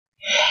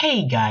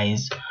Hey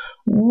guys,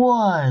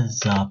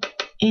 what's up?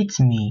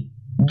 It's me,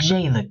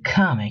 Jay the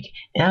Comic,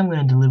 and I'm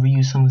gonna deliver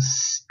you some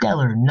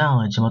stellar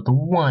knowledge about the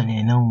one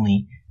and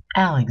only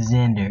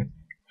Alexander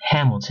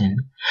Hamilton.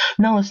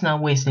 Now let's not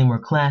waste any more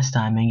class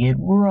time and get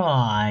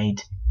right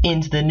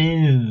into the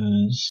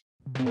news.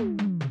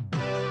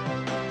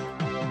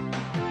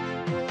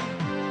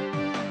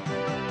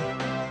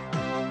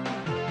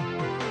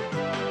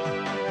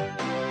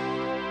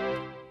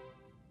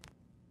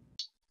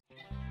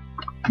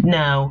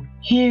 Now,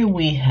 here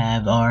we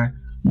have our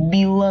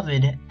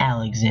beloved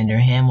Alexander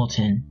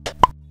Hamilton.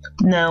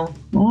 Now,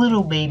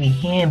 little baby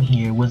Ham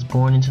here was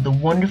born into the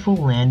wonderful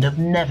land of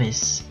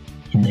Nevis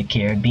in the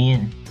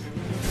Caribbean.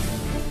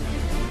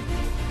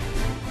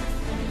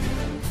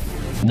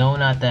 No,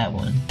 not that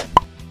one.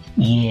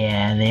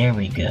 Yeah, there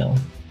we go.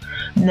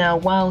 Now,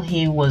 while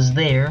he was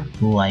there,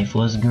 life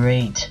was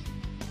great.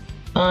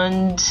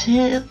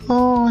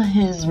 Until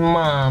his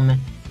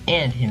mom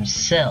and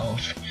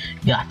himself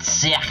got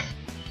sick.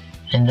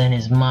 And then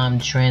his mom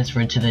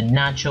transferred to the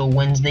Nacho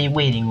Wednesday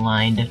waiting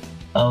line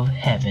of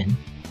heaven.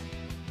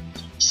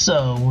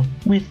 So,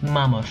 with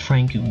Mama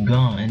Franco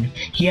gone,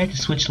 he had to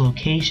switch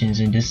locations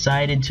and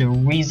decided to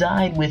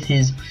reside with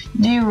his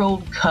dear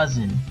old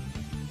cousin.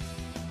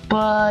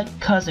 But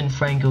Cousin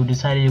Franco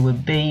decided it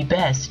would be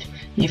best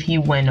if he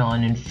went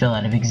on and fell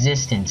out of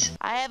existence.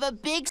 I have a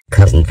big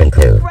Cousin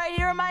Franco right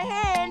here in my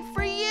hand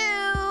for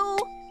you!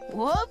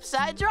 Whoops,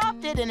 I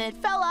dropped it and it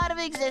fell out of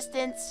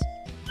existence.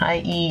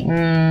 I.e.,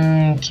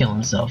 kill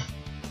himself.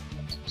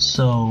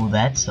 So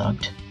that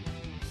sucked.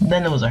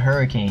 Then there was a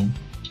hurricane.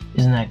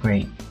 Isn't that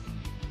great?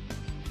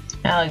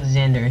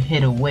 Alexander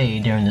hid away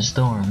during the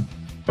storm,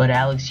 but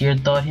Alex here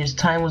thought his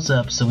time was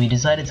up, so he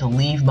decided to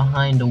leave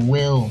behind a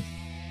will.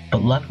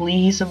 But luckily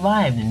he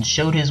survived and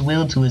showed his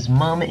will to his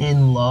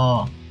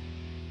mom-in-law.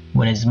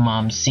 When his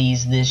mom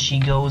sees this, she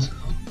goes,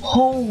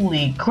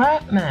 "Holy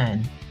crap,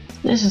 man!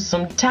 This is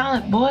some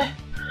talent, boy!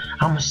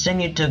 I'ma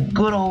send you to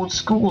good old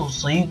school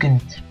so you can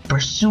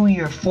pursue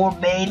your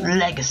forbade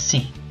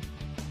legacy."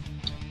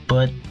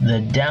 But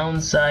the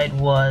downside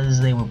was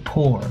they were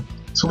poor,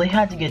 so they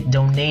had to get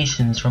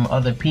donations from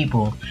other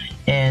people,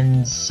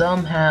 and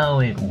somehow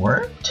it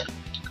worked?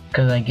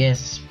 Cause I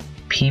guess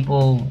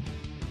people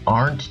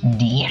aren't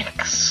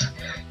dicks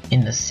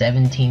in the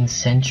 17th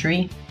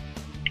century?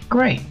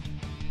 Great.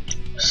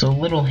 So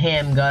little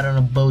Ham got on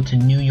a boat to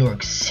New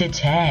York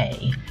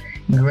City.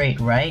 Great,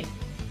 right?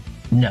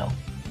 No.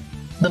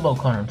 The boat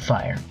caught on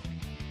fire.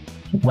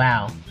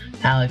 Wow,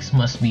 Alex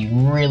must be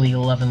really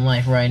loving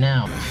life right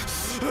now.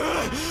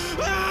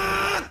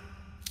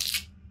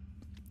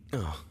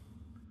 Oh,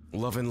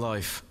 loving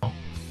life.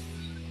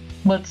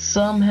 But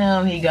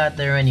somehow he got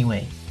there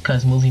anyway,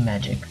 cause movie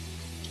magic.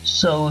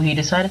 So he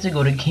decided to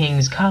go to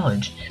King's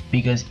College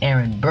because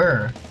Aaron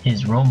Burr,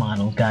 his role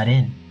model, got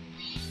in.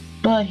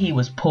 But he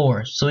was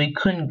poor, so he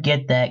couldn't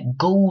get that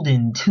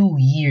golden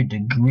 2-year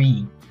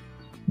degree.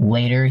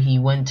 Later, he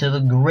went to the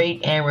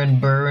great Aaron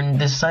Burr and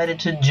decided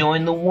to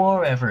join the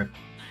war effort.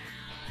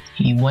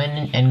 He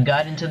went and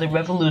got into the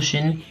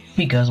revolution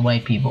because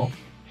white people.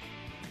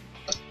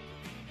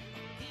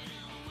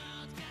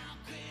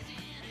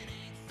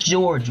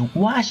 George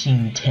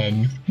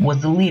Washington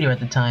was the leader at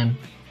the time,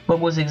 but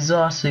was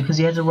exhausted because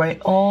he had to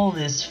write all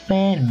this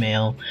fan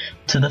mail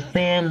to the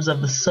fams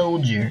of the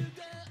soldier.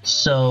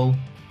 So,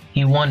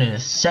 he wanted a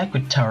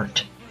secretary.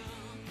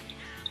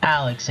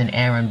 Alex and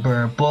Aaron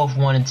Burr both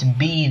wanted to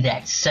be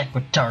that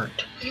secretary,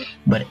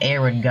 but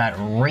Aaron got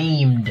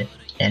reamed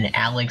and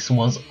Alex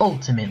was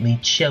ultimately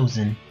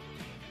chosen.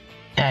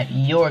 At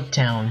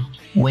Yorktown,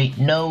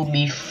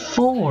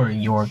 before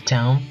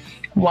Yorktown,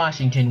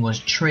 Washington was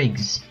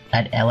Triggs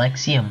at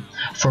Elysium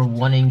for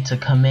wanting to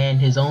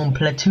command his own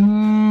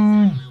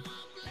platoon.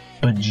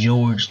 But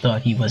George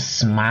thought he was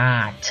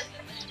smart,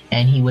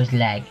 and he was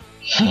like,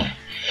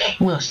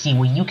 "We'll see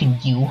what you can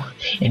do,"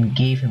 and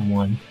gave him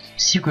one,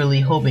 secretly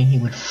hoping he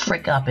would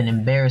frick up and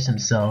embarrass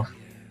himself.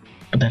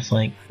 But that's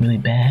like really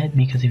bad,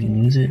 because if he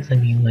loses, I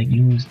mean, like,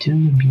 you lose too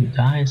and people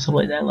die and stuff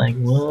like that. Like,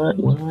 what?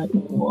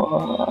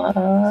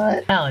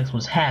 Alex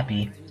was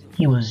happy.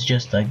 He was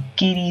just a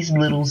giddy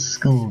little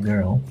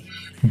schoolgirl,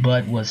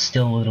 but was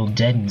still a little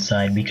dead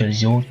inside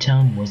because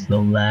Yorktown was the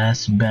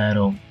last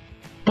battle.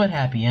 But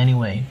happy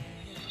anyway.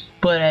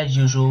 But as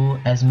usual,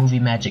 as movie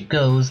magic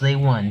goes, they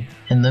won,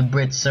 and the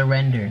Brits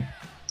surrendered.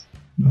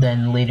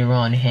 Then later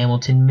on,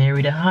 Hamilton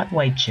married a hot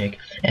white chick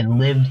and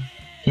lived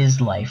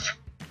his life.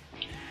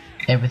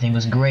 Everything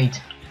was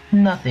great.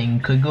 Nothing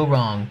could go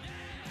wrong.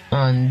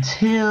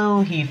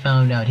 Until he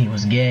found out he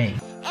was gay.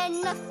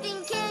 And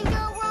nothing can go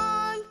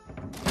wrong.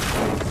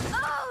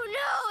 Oh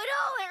no, it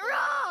all went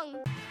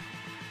wrong.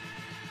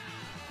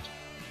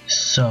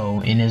 So,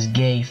 in his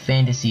gay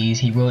fantasies,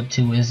 he wrote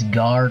to his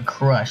gar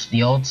crush,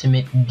 the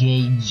ultimate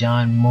gay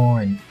John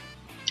Moran.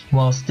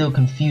 While still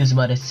confused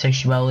about his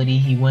sexuality,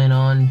 he went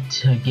on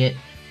to get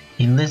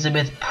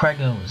Elizabeth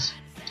Pregos,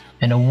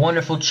 and a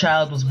wonderful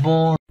child was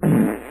born.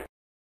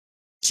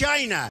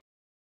 China.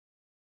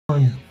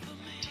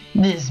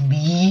 This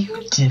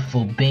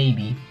beautiful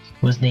baby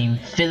was named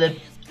Philip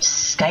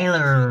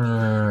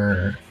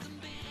Schuyler.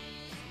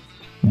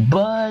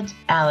 But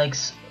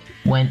Alex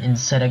went and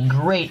set a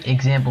great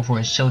example for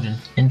his children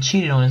and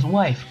cheated on his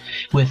wife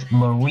with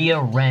Maria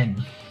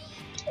Wren.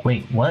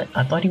 Wait, what?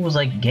 I thought he was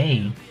like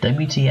gay.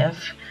 WTF?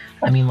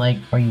 I mean, like,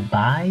 are you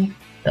bi?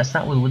 That's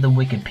not what the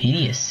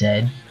Wikipedia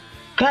said.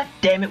 God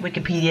damn it,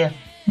 Wikipedia.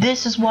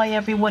 This is why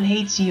everyone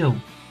hates you.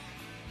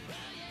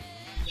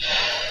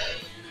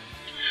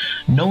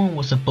 No one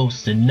was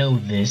supposed to know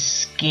this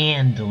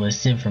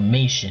scandalous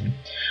information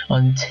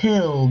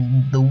until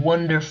the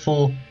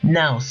wonderful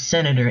now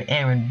Senator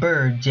Aaron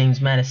Burr, James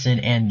Madison,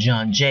 and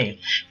John Jay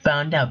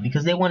found out,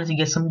 because they wanted to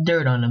get some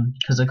dirt on him,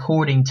 because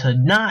according to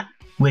not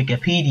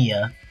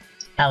Wikipedia,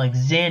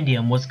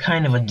 Alexandrium was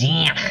kind of a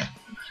damn.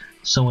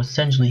 So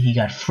essentially he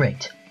got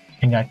fricked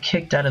and got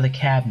kicked out of the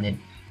cabinet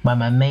by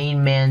my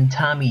main man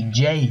Tommy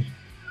J,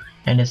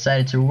 and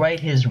decided to write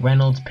his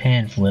Reynolds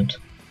pamphlet.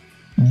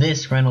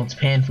 This Reynolds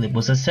pamphlet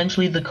was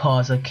essentially the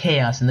cause of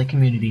chaos in the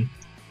community,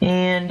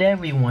 and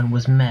everyone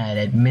was mad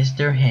at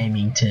Mr.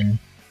 Hamilton.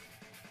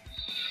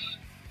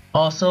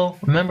 Also,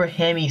 remember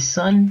Hammy's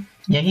son?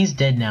 Yeah, he's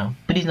dead now,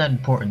 but he's not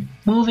important.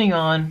 Moving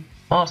on.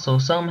 Also,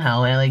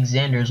 somehow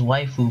Alexander's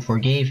waifu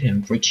forgave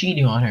him for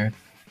cheating on her.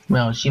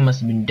 Well, she must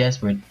have been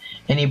desperate.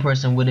 Any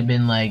person would have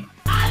been like,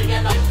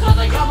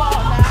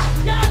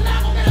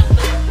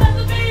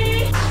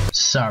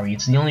 sorry,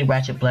 it's the only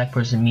ratchet black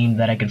person meme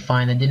that I could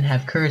find that didn't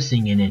have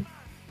cursing in it.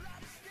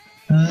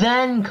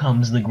 Then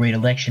comes the great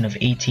election of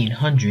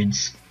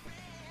 1800s,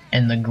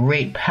 and the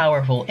great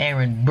powerful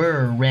Aaron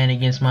Burr ran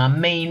against my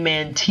main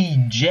man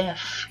T.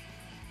 Jeff.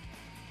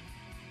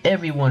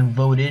 Everyone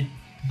voted,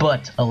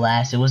 but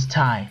alas it was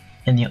tie,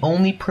 and the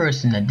only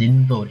person that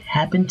didn't vote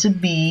happened to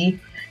be,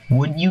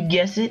 would you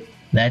guess it?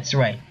 That's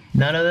right,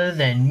 none other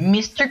than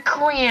Mr.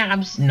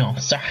 Krabs. No,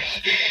 sorry.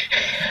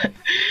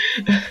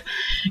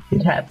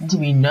 It happened to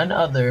be none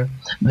other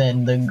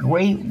than the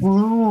great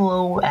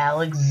Lulo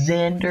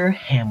Alexander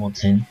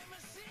Hamilton.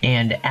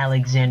 And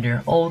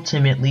Alexander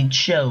ultimately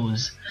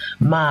chose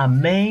my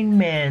main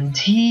man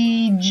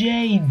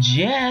T.J.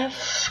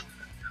 Jeff.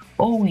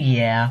 Oh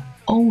yeah,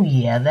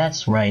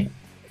 that's right.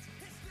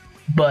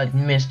 But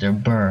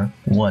Mr. Burr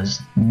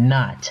was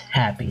not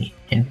happy.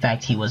 In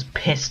fact, he was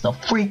pissed the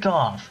freak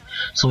off.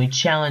 So he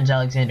challenged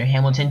Alexander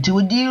Hamilton to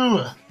a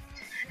duel.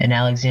 And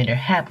Alexander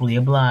happily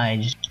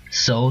obliged.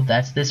 So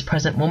that's this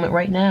present moment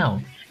right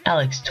now.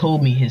 Alex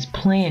told me his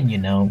plan, you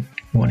know.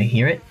 Want to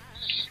hear it?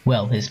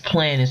 Well, his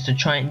plan is to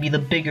try and be the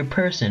bigger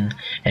person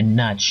and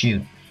not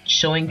shoot,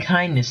 showing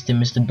kindness to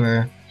Mr.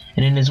 Burr,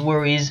 and in his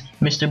worries,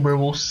 Mr. Burr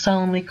will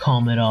solemnly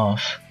calm it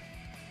off.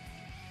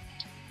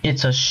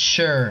 It's a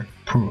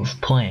sure-proof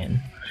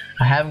plan.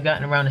 I haven't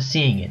gotten around to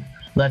seeing it.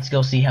 Let's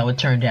go see how it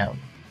turned out.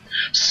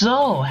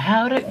 So,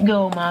 how'd it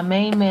go, my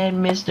main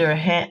man, Mr.